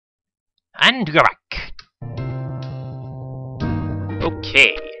And we're back.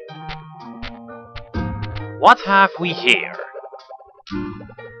 Okay. What have we here?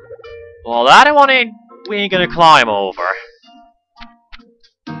 Well, that one we ain't gonna climb over.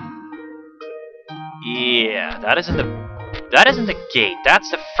 Yeah, that isn't the gate. That's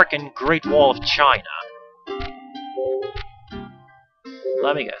the frickin' Great Wall of China.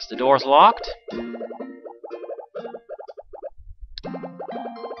 Let me guess, the door's locked?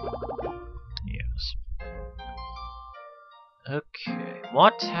 Yes. Okay,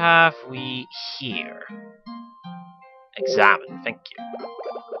 what have we here? Examine, thank you.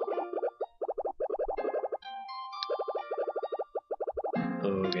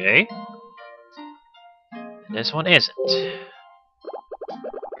 Okay. This one isn't.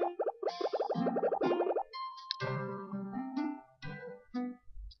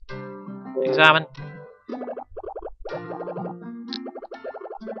 Examine.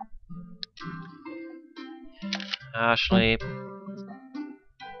 Ashley.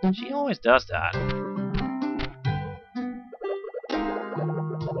 She always does that.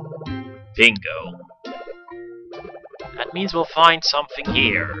 Bingo. That means we'll find something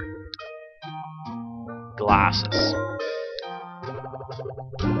here. Glasses.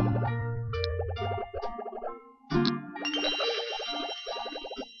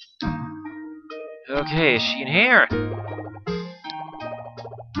 Okay, is she in here? No.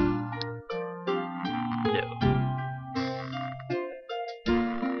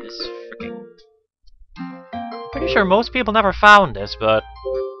 This freaking... Pretty sure most people never found this, but...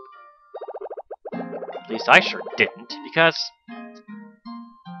 At least I sure didn't, because...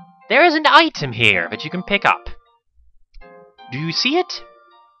 There is an item here that you can pick up. Do you see it?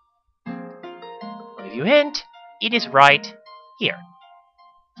 I'll give you a hint. It is right here.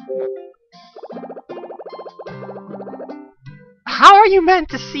 How are you meant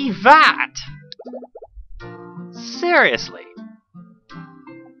to see that? Seriously.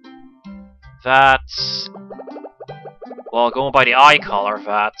 That's... Well, going by the eye color,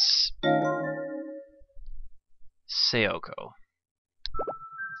 that's... Sayoko.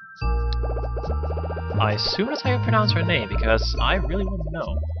 I assume that's how you pronounce her name, because I really want to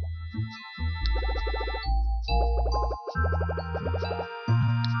know.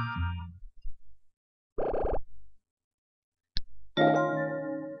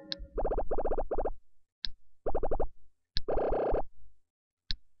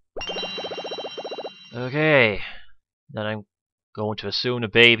 Okay, then I'm going to assume the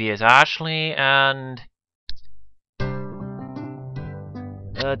baby is Ashley, and...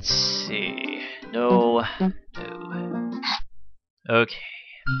 Let's see... No... No... Okay...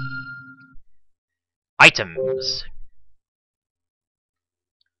 Items!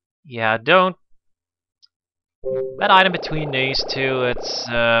 Yeah, don't... That item between these two, it's,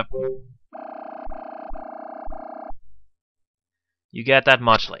 You get that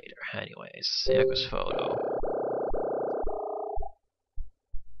much later. Anyways, Sayoko's photo.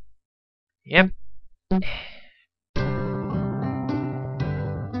 Yep.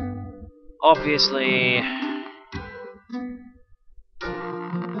 Obviously...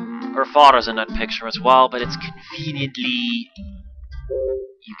 Her father's in that picture as well, but it's conveniently...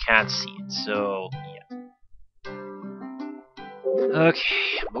 You can't see it, so... Yeah.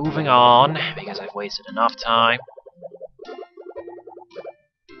 Okay, moving on, because I've wasted enough time.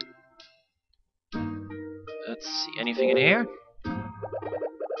 Let's see, anything in here?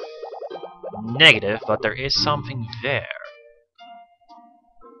 Negative, but there is something there.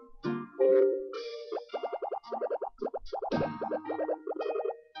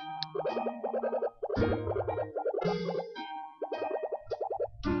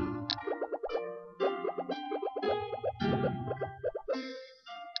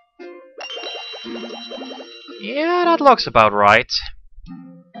 Yeah, that looks about right.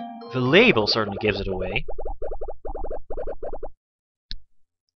 The label certainly gives it away.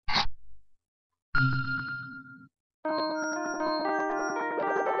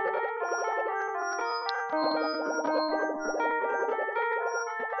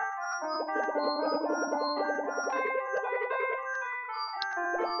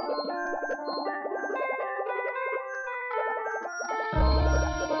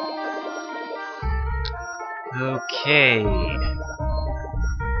 Okay.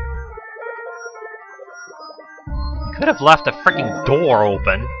 Could have left the freaking door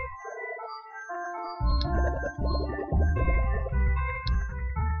open.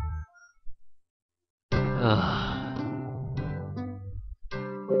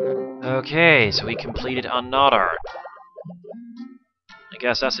 Okay, so we completed another. I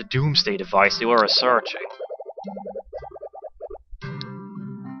guess that's a doomsday device they were researching.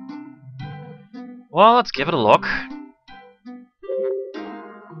 Well, let's give it a look.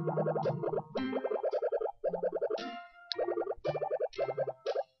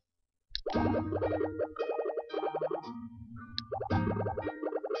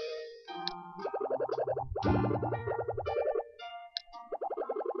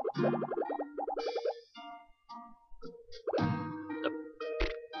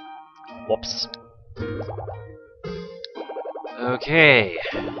 Whoops. Okay.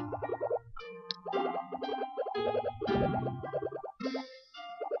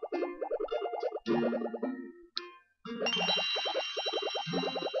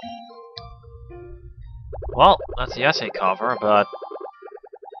 Well, that's the essay cover, but...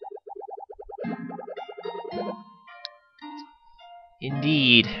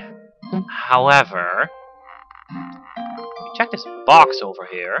 Indeed. However... check this box over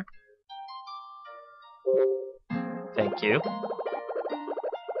here. Thank you.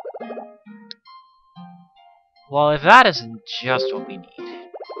 Well, if that isn't just what we need.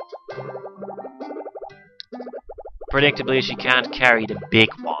 Predictably, she can't carry the big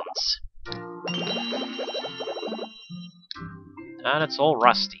ones. And it's all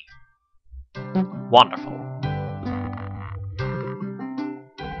rusty. Wonderful.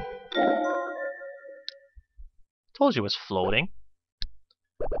 Told you it was floating.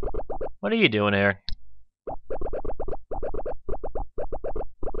 What are you doing here?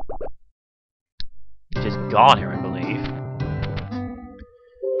 You just got here, I believe.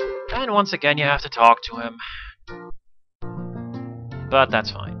 And once again, you have to talk to him. But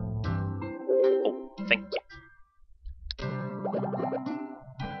that's fine. Oh, thank you.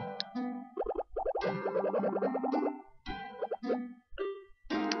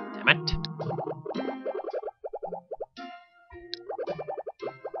 Damn it.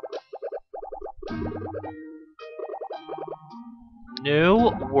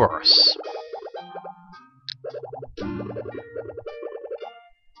 No worse.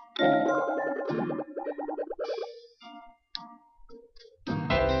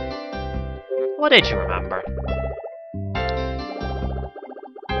 What did you remember?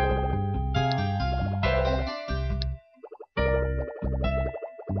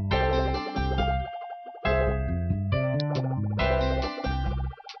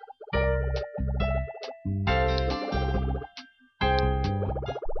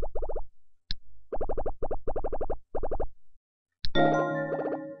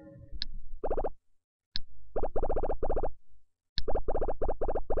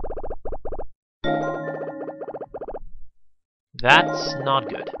 That's not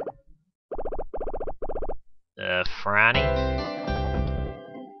good. Franny?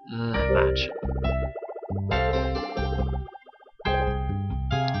 Mansion.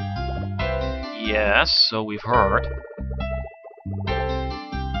 Yes, so we've heard.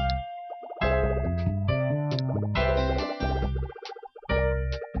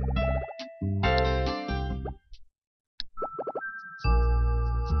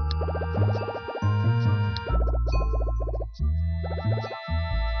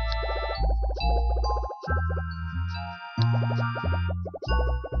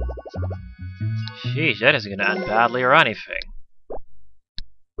 Sheesh, that isn't gonna end badly or anything.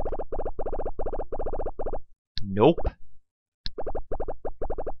 Nope.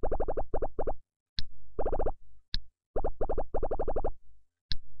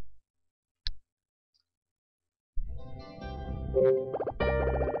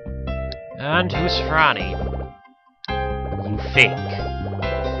 And who's Franny? You fake.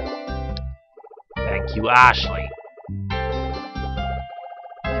 Thank you, Ashley.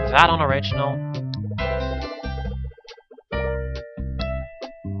 Is that unoriginal?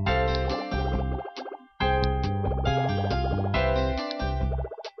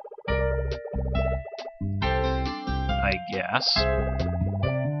 I guess.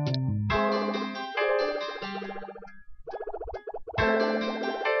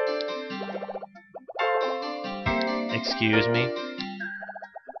 Excuse me?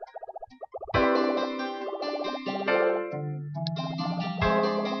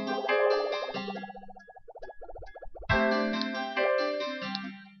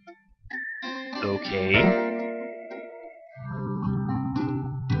 Okay.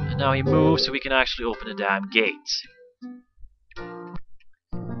 And now he moves so we can actually open the damn gates.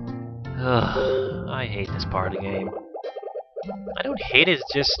 Ugh, I hate this part of the game. I don't hate it,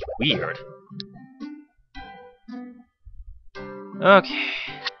 it's just weird. Okay.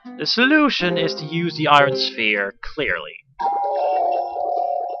 The solution is to use the iron sphere clearly.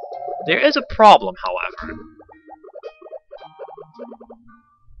 There is a problem, however.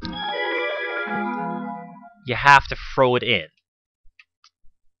 You have to throw it in.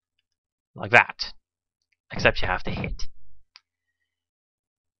 Like that. Except you have to hit.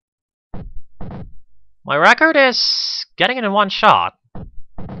 My record is getting it in one shot.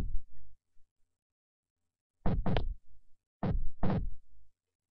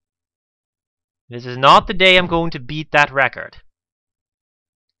 This is not the day I'm going to beat that record.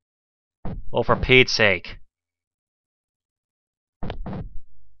 Oh, for Pete's sake.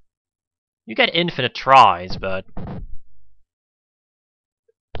 You get infinite tries, but...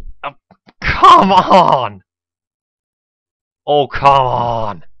 Oh, come on! Oh, come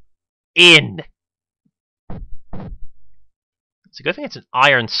on! In! It's a good thing it's an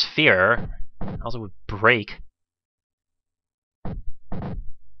iron sphere. Else it would break. Come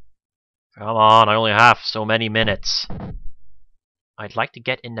on, I only have so many minutes. I'd like to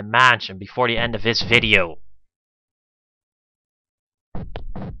get in the mansion before the end of this video.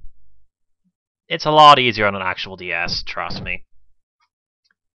 It's a lot easier on an actual DS, trust me.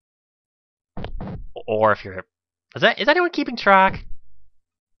 Or if you're... Is anyone keeping track?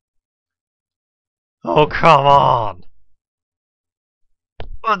 Oh, come on!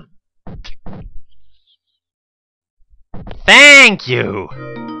 Thank you!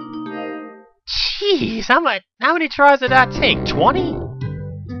 Jeez, how many tries did that take? 20?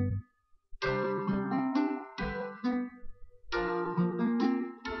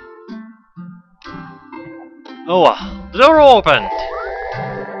 Oh, the door opened!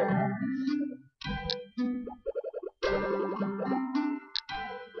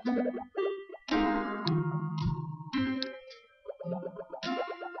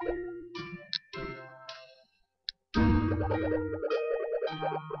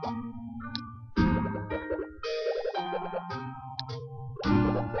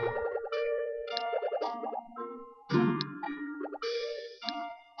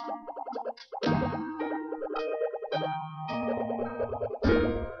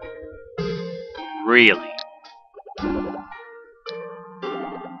 Really?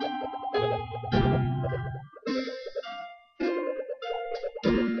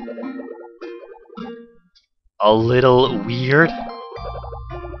 A little weird?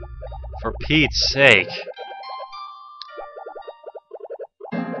 For Pete's sake.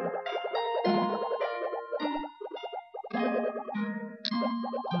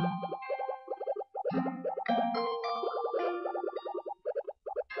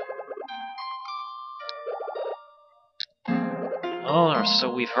 Oh, or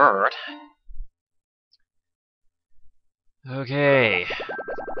so we've heard. Okay.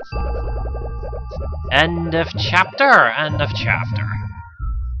 End of chapter! End of chapter.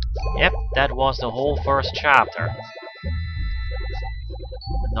 Yep, that was the whole first chapter.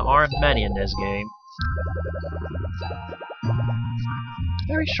 And there aren't many in this game.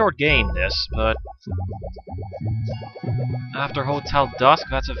 Very short game, this, but... after Hotel Dusk,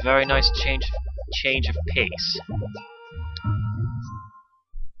 that's a very nice change of pace.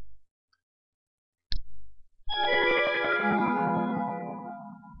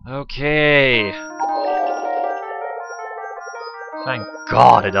 Okay. Thank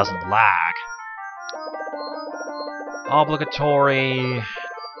God it doesn't lag. Obligatory.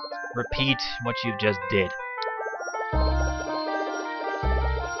 Repeat what you just did.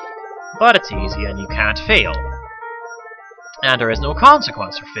 But it's easy and you can't fail. And there is no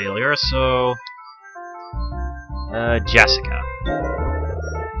consequence for failure, so... Jessica.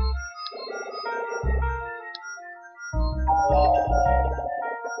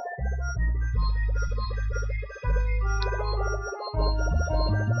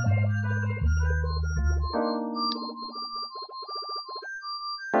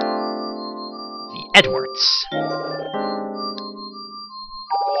 Edwards.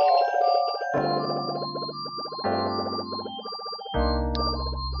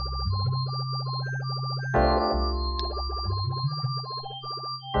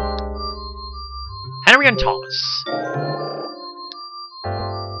 Henry and Thomas.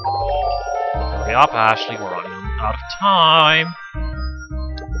 Hurry up, Ashley, we're running out of time.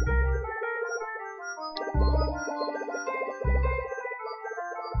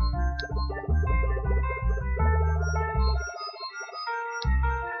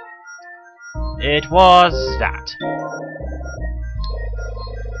 It was that.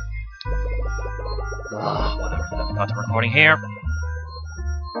 Whatever, I've got the recording here.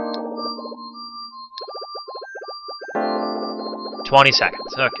 "20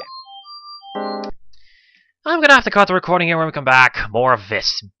 seconds, okay. I'm gonna have to cut the recording here when we come back. More of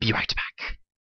this. Be right back.